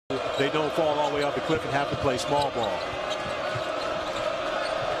They don't fall all the way off the cliff and have to play small ball.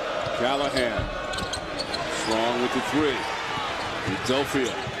 Callahan strong with the three.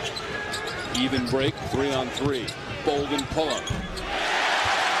 Delfield. Even break, 3-on-3. Bolden pull-up.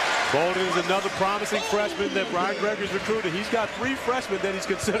 Bolden is another promising freshman that Brian Gregory's recruited. He's got 3 freshmen that he's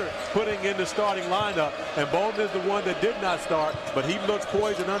considered putting in the starting lineup, and Bolden is the one that did not start, but he looks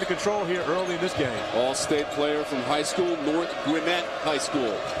poised and under control here early in this game. All-state player from high school, North Gwinnett High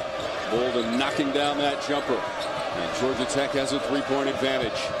School. Bolden knocking down that jumper, and Georgia Tech has a 3-point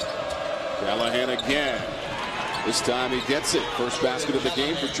advantage. Callahan again. This time he gets it. First basket of the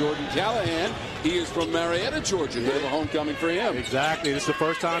game for Jordan Callahan. He is from Marietta, Georgia. Bit of a homecoming for him. Exactly. This is the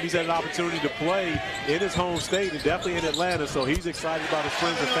first time he's had an opportunity to play in his home state and definitely in Atlanta, so he's excited about his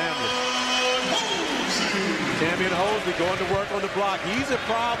friends and family. Damian Hosley going to work on the block. He's a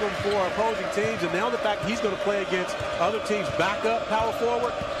problem for opposing teams, and now the fact he's going to play against other teams' backup power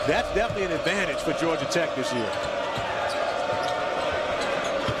forward, that's definitely an advantage for Georgia Tech this year.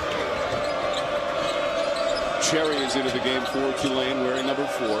 Cherry is into the game for Tulane, wearing number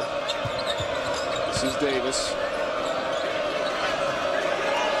 4. This is Davis.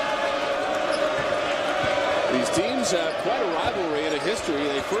 These teams have quite a rivalry and a history.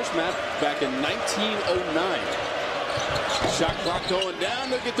 They first met back in 1909. Shot clock going down.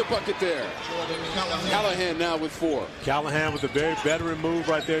 They'll get the bucket there. Callahan now with 4. Callahan with a very veteran move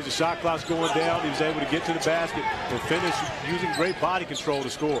right there. The shot clock's going down. He was able to get to the basket and finish using great body control to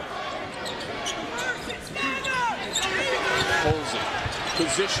score. Holsey,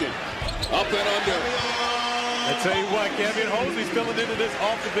 position, up and under. I tell you what, Kevin Holsey's filling into this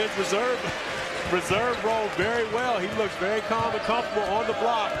off-the-bench reserve role very well. He looks very calm and comfortable on the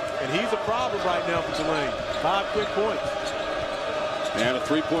block, and he's a problem right now for Tulane. 5 quick points. And a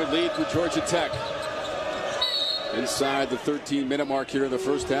 3-point lead for Georgia Tech. Inside the 13-minute mark here in the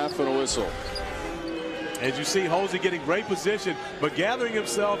first half, and a whistle. As you see, Holsey getting great position, but gathering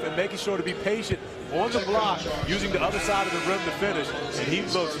himself and making sure to be patient on the block, using the other side of the rim to finish, and he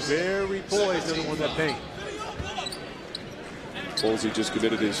looks very poised on that paint. Holsey just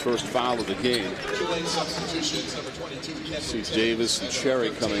committed his first foul of the game. See Davis and Cherry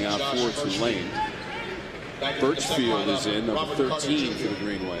coming out for Tulane. Birchfield is in, number 13 for the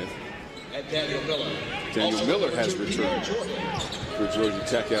Green Wave. Daniel Miller has returned for Georgia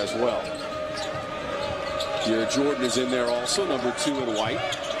Tech as well. Here Jordan is in there also, number 2 in white.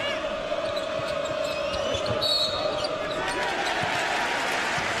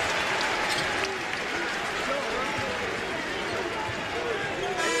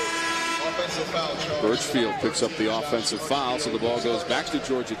 Birchfield picks up the offensive foul, so the ball goes back to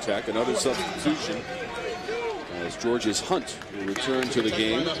Georgia Tech. Another substitution as Georgia's Hunt will return to the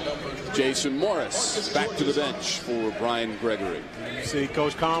game. Jason Morris back to the bench for Brian Gregory. You see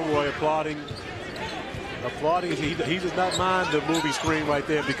Coach Conroy applauding. He does not mind the movie screen right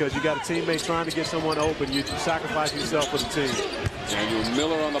there, because you got a teammate trying to get someone open. You sacrifice yourself for the team. Daniel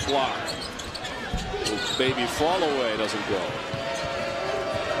Miller on the block. Baby fall away doesn't go.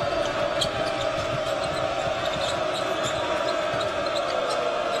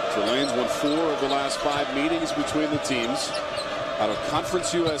 Tulane's won 4 of the last 5 meetings between the teams out of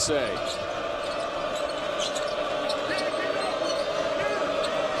Conference USA.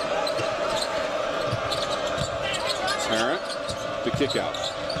 Tarrant, the kick out.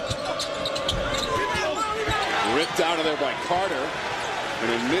 Ripped out of there by Carter.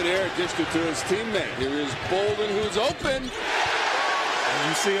 And in midair, dished it to his teammate. Here is Bolden, who's open. And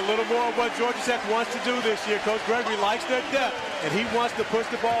you see a little more of what Georgia Tech wants to do this year. Coach Gregory likes their depth, and he wants to push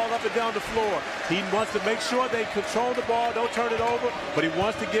the ball up and down the floor. He wants to make sure they control the ball, don't turn it over, but he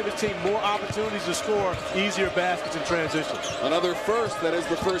wants to give his team more opportunities to score easier baskets in transition. Another first, that is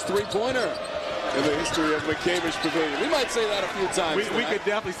the first 3-pointer in the history of McCamish Pavilion. We might say that a few times. We could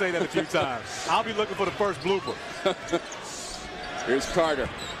definitely say that a few times. I'll be looking for the first blooper. Here's Carter.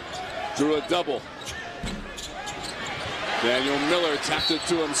 Drew a double. Daniel Miller tapped it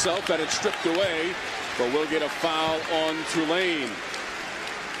to himself, had it stripped away, but will get a foul on Tulane.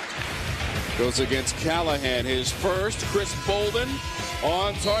 Goes against Callahan, his first. Chris Bolden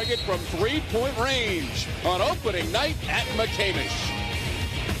on target from 3-point range on opening night at McCamish.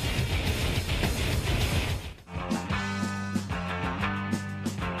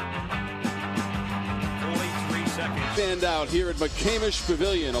 Stand out here at McCamish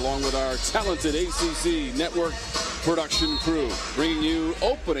Pavilion along with our talented ACC network production crew, bringing you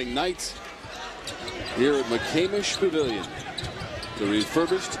opening night here at McCamish Pavilion. The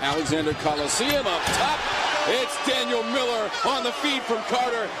refurbished Alexander Coliseum up top. It's Daniel Miller on the feed from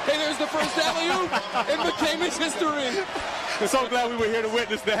Carter. Hey, there's the first alley-oop in McCamish history. So glad we were here to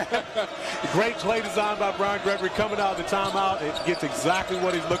witness that. Great play design by Brian Gregory coming out of the timeout. It gets exactly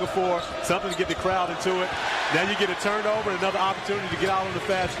what he's looking for, something to get the crowd into it. Now you get a turnover and another opportunity to get out on the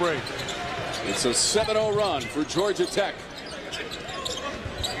fast break. It's a 7-0 run for Georgia Tech.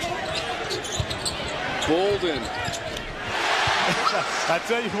 Bolden. I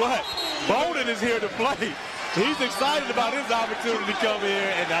tell you what, Bolden is here to play. He's excited about his opportunity to come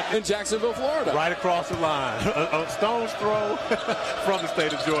here. And in Jacksonville, Florida. Right across the line. A stone's throw from the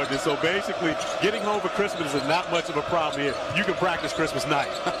state of Georgia. So basically, getting home for Christmas is not much of a problem here. You can practice Christmas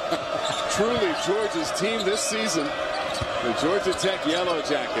night. Truly Georgia's team this season, the Georgia Tech Yellow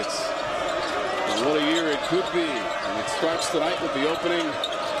Jackets. And what a year it could be. And it starts tonight with the opening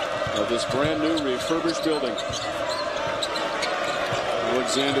of this brand new refurbished building.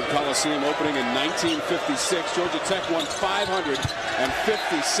 Alexander Coliseum opening in 1956. Georgia Tech won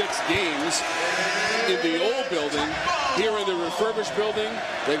 556 games in the old building. Here in the refurbished building,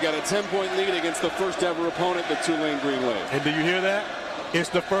 they've got a 10-point lead against the first ever opponent, the Tulane Green Wave. And do you hear that? It's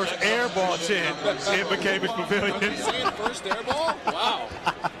the first air ball chant in McCamish Pavilion. Saying first air ball? Wow.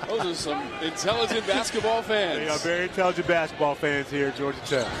 Those are some intelligent basketball fans. They are very intelligent basketball fans here at Georgia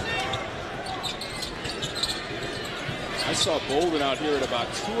Tech. I saw Bolden out here at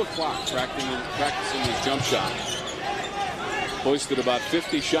about 2 o'clock practicing his jump shot. Hoisted about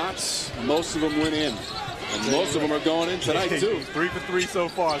 50 shots. Most of them went in. And most of them are going in tonight, too. 3 for 3 so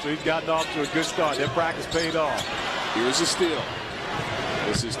far, so he's gotten off to a good start. That practice paid off. Here's a steal.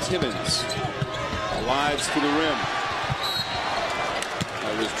 This is Timmons. Alives to the rim.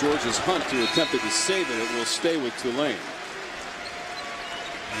 That was George's Hunt who attempted to save it. It will stay with Tulane.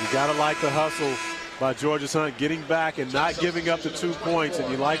 You got to like the hustle by George's Hunt, getting back and not giving up the 2 points. And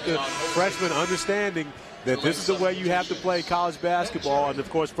you like the freshman understanding that this is the way you have to play college basketball. And, of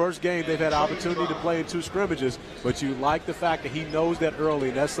course, first game they've had opportunity to play in 2 scrimmages. But you like the fact that he knows that early,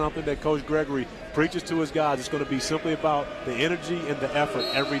 and that's something that Coach Gregory preaches to his guys. It's going to be simply about the energy and the effort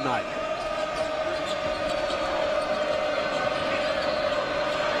every night.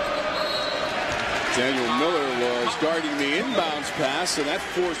 Daniel Miller was guarding the inbounds pass, and that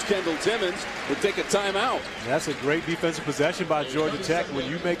forced Kendall Timmons to take a timeout. That's a great defensive possession by Georgia Tech when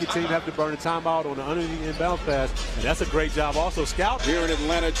you make your team have to burn a timeout on the underneath inbound pass. And that's a great job also scout. Here in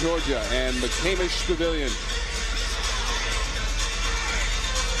Atlanta, Georgia, and McCamish Pavilion.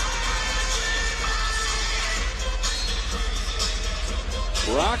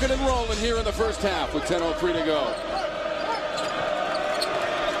 Rocking and rolling here in the first half with 10:03 to go.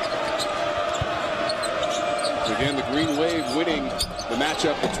 Again, the Green Wave winning the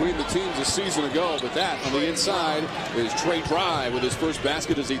matchup between the teams a season ago. But that on the inside is Trey Dry with his first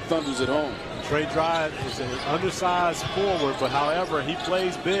basket as he thunders it home. Trey Dry is an undersized forward, but however, he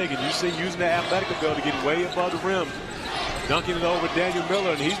plays big, and you see using that athletic ability to get way above the rim, dunking it over Daniel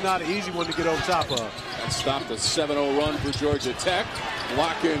Miller, and he's not an easy one to get over top of. That stopped a 7-0 run for Georgia Tech.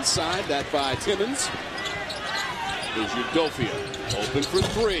 Block inside, that by Timmons. Here's Udofia, open for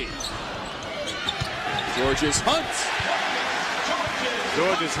 3. George's Hunt.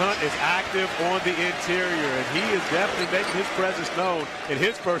 George's Hunt is active on the interior, and he is definitely making his presence known in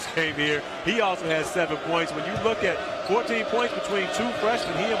his first game here. He also has 7 points. When you look at 14 points between 2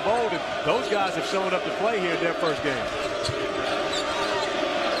 freshmen, he and Bolden, those guys have shown up to play here in their first game.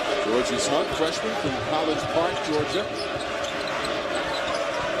 George's Hunt, freshman from College Park, Georgia.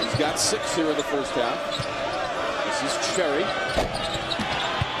 He's got 6 here in the first half. This is Cherry.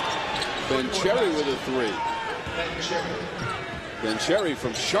 Ben Cherry with a 3. Ben Cherry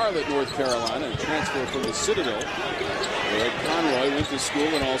from Charlotte, North Carolina, and transferred from the Citadel, where Ed Conroy went to school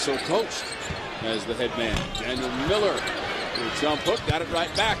and also coached as the head man. Daniel Miller with a jump hook, got it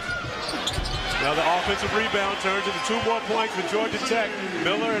right back. Now the offensive rebound turns into 2 more points for Georgia Tech.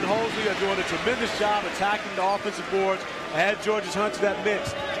 Miller and Holsey are doing a tremendous job attacking the offensive boards. Add George's Hunt to that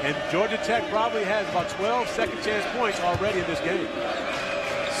mix. And Georgia Tech probably has about 12 second chance points already in this game.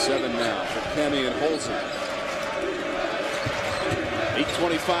 7 now for Kemi and Holsey.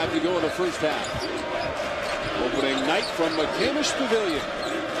 8:25 to go in the first half. Opening night from McCamish Pavilion.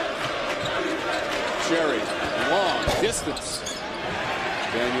 Cherry, long distance.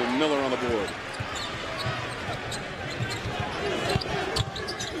 Daniel Miller on the board.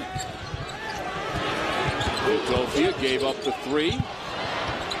 Udofia gave up the 3.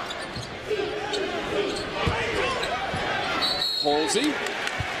 Holsey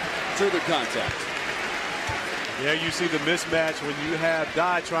through the contact. Yeah, you see the mismatch when you have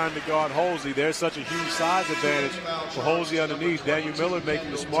Dye trying to guard Holsey. There's such a huge size advantage for Holsey underneath. Daniel Miller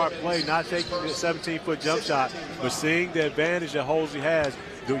making the smart play, not taking the 17-foot jump shot, but seeing the advantage that Holsey has,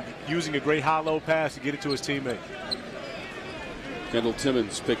 using a great high-low pass to get it to his teammate. Kendall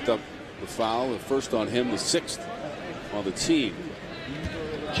Timmons picked up the foul, the first on him, the 6th on the team.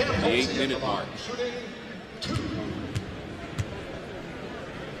 The 8-minute mark. A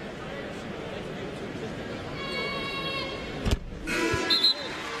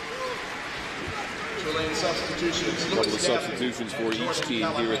couple of substitutions for each team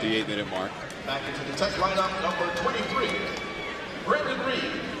here at the 8-minute mark. Back into the Tech lineup, number 23, Brandon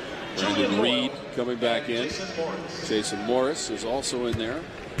Reed. Brandon Reed coming back in. Jason Morris is also in there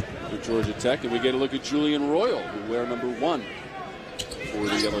for Georgia Tech. And we get a look at Julian Royal, who wear number 1 for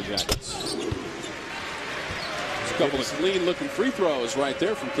the Yellow Jackets. There's a couple of clean-looking free throws right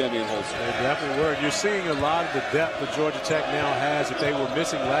there from Kenyon Holzer. They definitely were. You're seeing a lot of the depth that Georgia Tech now has that they were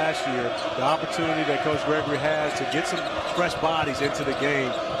missing last year. The opportunity that Coach Gregory has to get some fresh bodies into the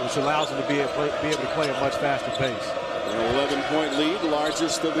game, which allows them to be able to play at a much faster pace. An 11-point lead,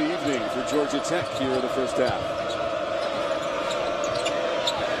 largest of the evening for Georgia Tech here in the first half.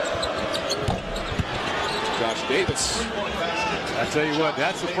 Josh Davis. I tell you what,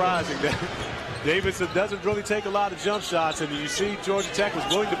 that's surprising. Davis doesn't really take a lot of jump shots, and you see Georgia Tech was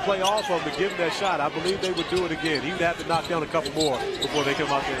willing to play off of him to give him that shot. I believe they would do it again. He would have to knock down a couple more before they come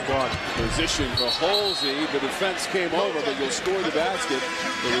out there and guard him. Position for Halsey. The defense came over, but you'll score the basket.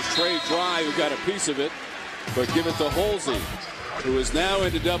 It was Trey Dry who got a piece of it, but give it to Halsey, who is now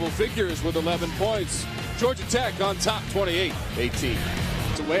into double figures with 11 points. Georgia Tech on top, 28-18.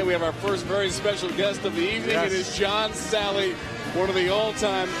 Away, we have our first very special guest of the evening. Yes. It is John Sally, one of the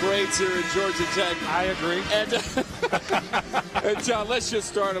all-time greats here at Georgia Tech. I agree. And John, let's just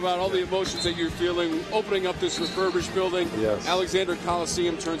start about all the emotions that you're feeling opening up this refurbished building. Yes. Alexander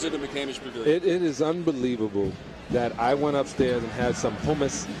Coliseum turns into McCamish Pavilion. It is unbelievable that I went upstairs and had some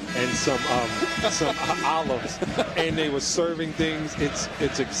hummus and some olives, and they were serving things.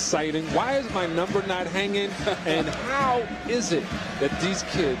 It's exciting. Why is my number not hanging? And how is it that these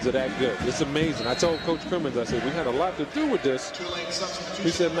kids are that good? It's amazing. I told Coach Crimmins, I said, we had a lot to do with this. He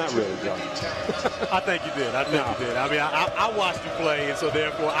said, not really, John. I think you did. I think you did. I mean, I watched you play, and so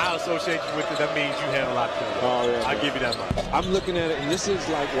therefore I associate you with it. That means you had a lot to do with it. Oh, yeah, I'll give you that much. I'm looking at it, and this is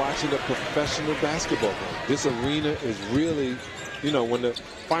like watching a professional basketball game. This arena is really, you know, when the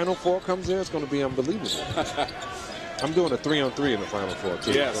Final Four comes in, it's going to be unbelievable. I'm doing a 3-on-3 in the Final Four,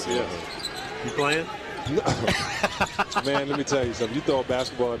 too. Yes, yes. You playing? No. Man, let me tell you something. You throw a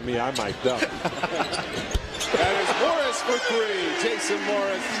basketball at me, I might duck. That is Morris for 3. Jason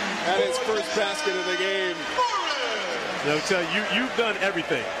Morris at his first basket of the game. You know, tell you've done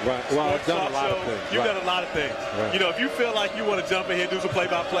everything. Right. Well, I've done a lot of things. You've done a lot of things. Right. You know, if you feel like you want to jump in here, do some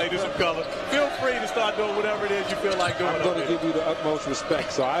play-by-play, do some color, feel free to start doing whatever it is you feel like doing. I'm going to give you the utmost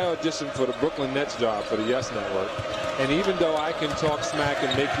respect. So I auditioned for the Brooklyn Nets job for the Yes Network, and even though I can talk smack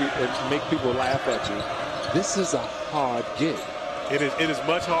and make people laugh at you, this is a hard gig. It is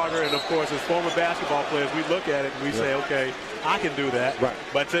much harder, and of course, as former basketball players, we look at it and we say, okay, I can do that. Right.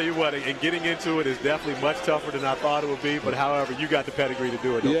 But I tell you what, and getting into it is definitely much tougher than I thought it would be. But however, you got the pedigree to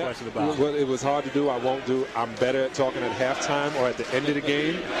do it, no question about it. Well, it was hard to do. I won't do. I'm better at talking at halftime or at the end of the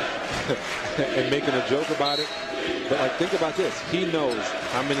game and making a joke about it. But like, think about this. He knows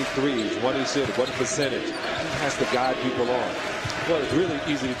how many threes, what he should, what percentage. He has to guide people on. Well, it's really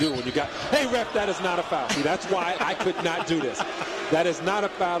easy to do when you got, hey, ref, that is not a foul. See, that's why I could not do this. That is not a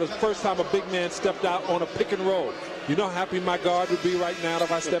foul. It's the first time a big man stepped out on a pick and roll. You know how happy my guard would be right now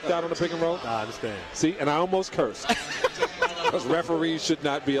if I stepped out on a pick and roll? I understand. See, and I almost cursed. Because referees should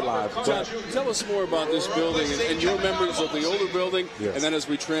not be alive. John, tell us more about this building and your memories of the older building, yes, and then as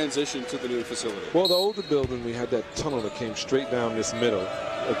we transition to the new facility. Well, the older building, we had that tunnel that came straight down this middle.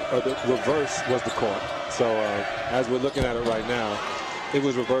 The reverse was the court. So as we're looking at it right now, it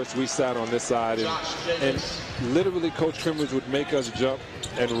was reversed. We sat on this side, and literally Coach Crimmins would make us jump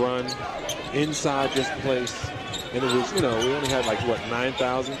and run inside this place. And it was, you know, we only had like, what,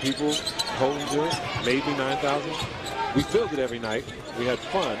 9,000 people holding to it, maybe 9,000. We filled it every night. We had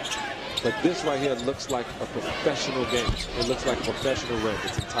fun. But this right here looks like a professional game. It looks like a professional rink.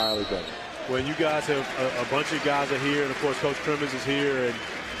 It's entirely better. Well, you guys have a bunch of guys are here, and of course Coach Crimmins is here. And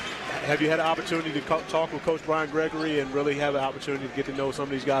have you had an opportunity to talk with Coach Brian Gregory and really have an opportunity to get to know some of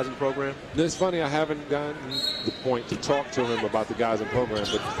these guys in the program? It's funny, I haven't gotten the point to talk to him about the guys in the program,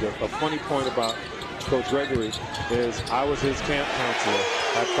 but a funny point about Coach Gregory is I was his camp counselor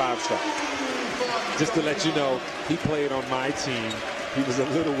at 5-star. Just to let you know, he played on my team. He was a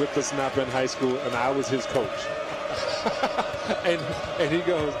little whippersnapper in high school, and I was his coach. and he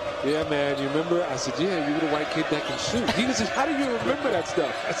goes, yeah, man, you remember? I said, yeah, you were the white kid that can shoot. He was just, how do you remember that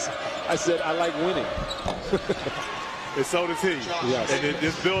stuff? I said, I like winning. And so does he. Yes. And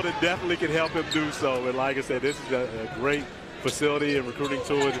this building definitely can help him do so. And like I said, this is a great facility and recruiting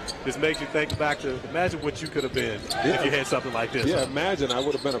tool. It just makes you think back to imagine what you could have been if you had something like this. Yeah, imagine I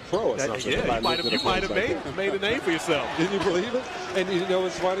would have been a pro or something. Yeah, you might have made a name for yourself. Didn't you believe it? And you know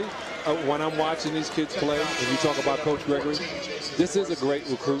what's funny? When I'm watching these kids play, and you talk about Coach Gregory, this is a great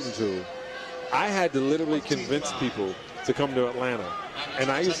recruiting tool. I had to literally convince people to come to Atlanta. And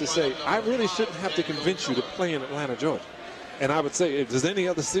I used to say, I really shouldn't have to convince you to play in Atlanta, Georgia. And I would say, is there any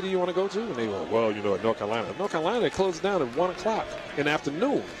other city you want to go to? And they go, well, you know, North Carolina. North Carolina, it closed down at 1 o'clock in the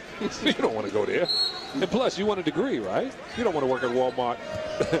afternoon. You don't want to go there. And plus, you want a degree, right? You don't want to work at Walmart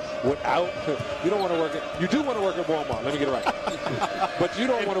you don't want to work at, you do want to work at Walmart, let me get it right. But you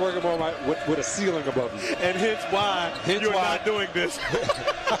don't want to work at Walmart with a ceiling above you. And hence why you're not doing this.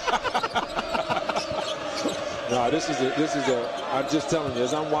 No, this is I'm just telling you,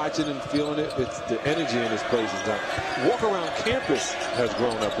 as I'm watching and feeling it, it's the energy in this place is done. Walk around campus has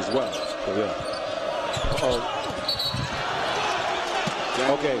grown up as well. So, yeah.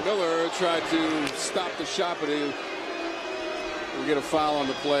 Okay. Miller tried to stop the shot, but he'll get a foul on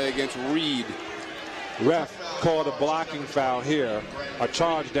the play against Reed. Ref called a blocking foul here. A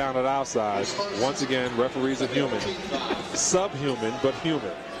charge down at our side. Once again, referees are human. Subhuman, but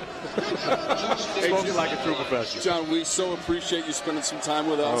human. Spoke you like a true professional. John, we so appreciate you spending some time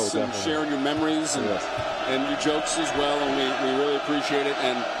with us and sharing your memories and your jokes as well, and we really appreciate it.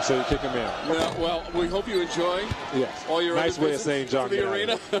 And so you kick him out. Well, we hope you enjoy all your nice way of saying John to the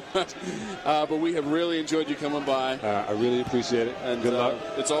arena. But we have really enjoyed you coming by. I really appreciate it. And good luck.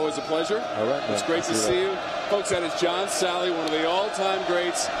 It's always a pleasure. All right, it's great to see you. Folks, that is John Salley, one of the all-time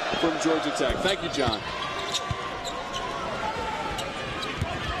greats from Georgia Tech. Thank you, John.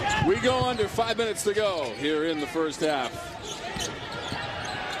 We go under 5 minutes to go here in the first half.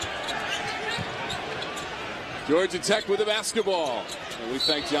 Georgia Tech with the basketball. And we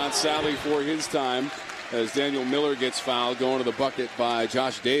thank John Salley for his time as Daniel Miller gets fouled, going to the bucket by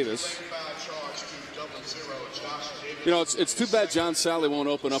Josh Davis. You know, it's too bad John Salley won't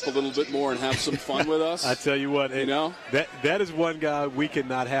open up a little bit more and have some fun with us. I tell you what, that is one guy we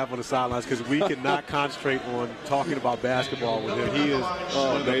cannot have on the sidelines because we cannot concentrate on talking about basketball with him. He is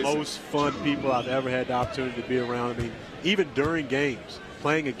one of the most fun people I've ever had the opportunity to be around. I mean, even during games,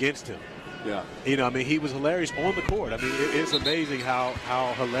 playing against him. Yeah. You know, I mean, he was hilarious on the court. I mean, it's amazing how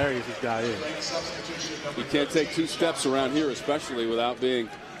hilarious this guy is. You can't take two steps around here, especially without being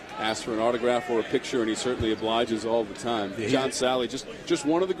asked for an autograph or a picture, and he certainly obliges all the time. Yeah, John Salley, just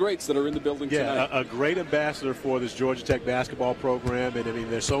one of the greats that are in the building tonight. Yeah, a great ambassador for this Georgia Tech basketball program, and I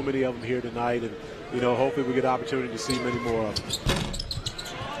mean, there's so many of them here tonight, and you know, hopefully we get an opportunity to see many more of them.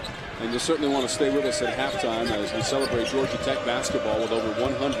 And you'll certainly want to stay with us at halftime as we celebrate Georgia Tech basketball with over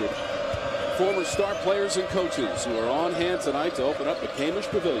 100 former star players and coaches who are on hand tonight to open up the Camish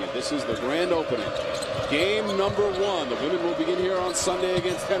Pavilion. This is the grand opening. Game number 1. The women will begin here on Sunday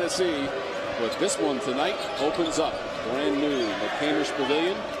against Tennessee. But this one tonight opens up brand new. The Camish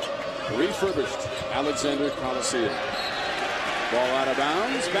Pavilion, refurbished Alexander Coliseum. Ball out of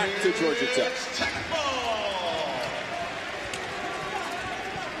bounds, back to Georgia Tech.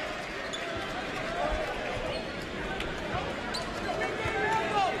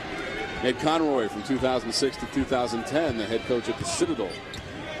 Ed Conroy from 2006 to 2010, the head coach at the Citadel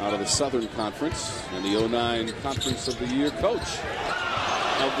out of the Southern Conference, and the 09 Conference of the Year coach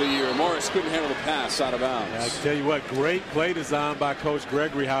of the year. Morris couldn't handle the pass out of bounds. Yeah, I tell you what, great play design by Coach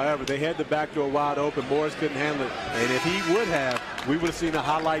Gregory. However, they had the back door wide open. Morris couldn't handle it. And if he would have, we would have seen a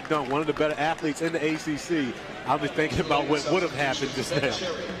highlight dunk. One of the better athletes in the ACC. I was thinking about what would have happened just now.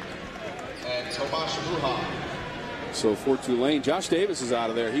 So for Tulane, Josh Davis is out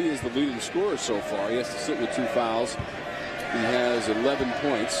of there. He is the leading scorer so far. He has to sit with 2 fouls. He has 11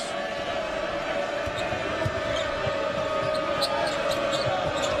 points.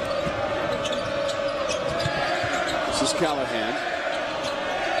 This is Callahan.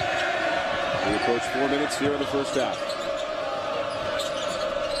 We approach 4 minutes here in the first half.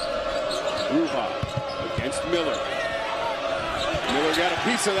 Ruha against Miller. Miller got a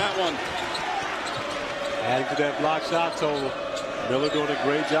piece of that one. Adding to that block shot total. Miller doing a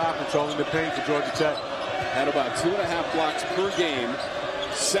great job controlling the paint for Georgia Tech. Had about 2.5 blocks per game.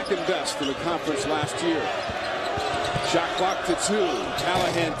 Second best in the conference last year. Shot clock to 2.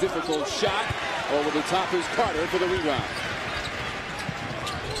 Callahan, difficult shot. Over the top is Carter for the rebound.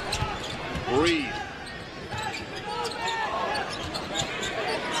 Reed.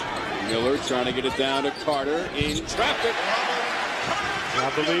 Miller trying to get it down to Carter in traffic. I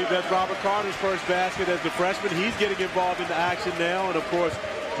believe that's Robert Carter's first basket as the freshman. He's getting involved in the action now. And, of course,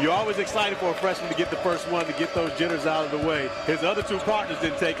 You're always excited for a freshman to get the first one, to get those jitters out of the way. His other two partners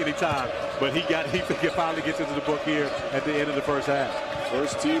didn't take any time, but he finally gets into the book here at the end of the first half.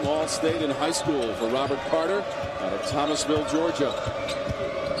 First team All-State in high school for Robert Carter out of Thomasville, Georgia.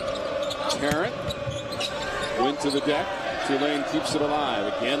 Tarrant went to the deck. Tulane keeps it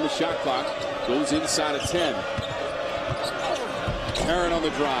alive. Again, the shot clock goes inside of 10. Tarrant on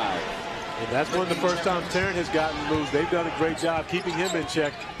the drive. And that's one of the first times Tarrant has gotten loose. They've done a great job keeping him in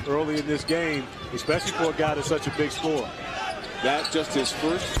check early in this game, especially for a guy that's such a big scorer. That's just his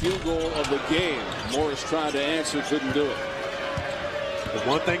first field goal of the game. Morris tried to answer, couldn't do it. The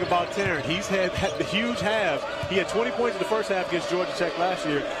one thing about Tarrant, he's had the huge halves. He had 20 points in the first half against Georgia Tech last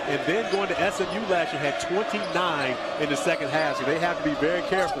year, and then going to SMU last year had 29 in the second half. So they have to be very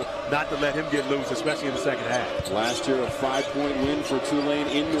careful not to let him get loose, especially in the second half. Last year, a 5-point win for Tulane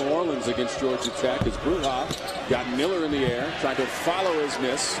in New Orleans against Georgia Tech as Bruja got Miller in the air, tried to follow his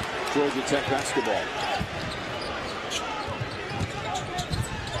miss. Georgia Tech basketball.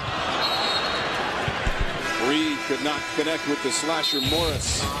 Reed could not connect with the slasher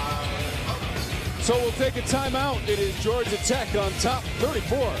Morris. So we'll take a timeout. It is Georgia Tech on top,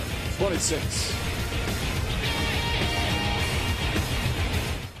 34-26.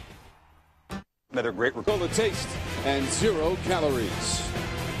 Another great Cola taste and 0 calories.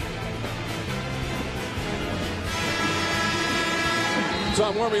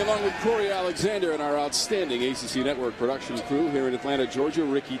 Tom Wormy along with Corey Alexander and our outstanding ACC Network production crew here in Atlanta, Georgia.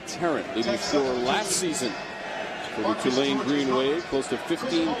 Ricky Tarrant leading scorer last season for the Tulane Green Wave, close to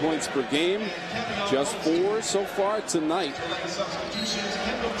 15 points per game. Just 4 so far tonight.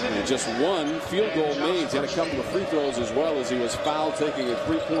 And just 1 field goal made. He had a couple of free throws as well as he was foul taking a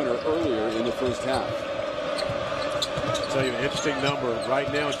three-pointer earlier in the first half. I'll tell you an interesting number.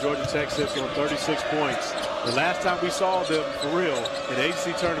 Right now, Georgia Tech sits on 36 points. The last time we saw them for real in the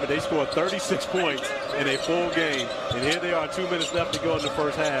ACC tournament, they scored 36 points in a full game. And here they are, 2 minutes left to go in the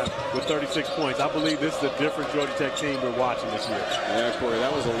first half with 36 points. I believe this is a different Georgia Tech team we're watching this year. Yeah, Corey,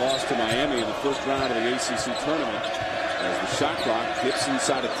 that was a loss to Miami in the first round of the ACC tournament. As the shot clock dips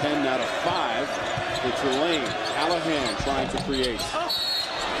inside of 10, now to 5 for Tulane. Callahan trying to create.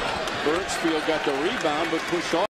 Birchfield got the rebound, but pushed off.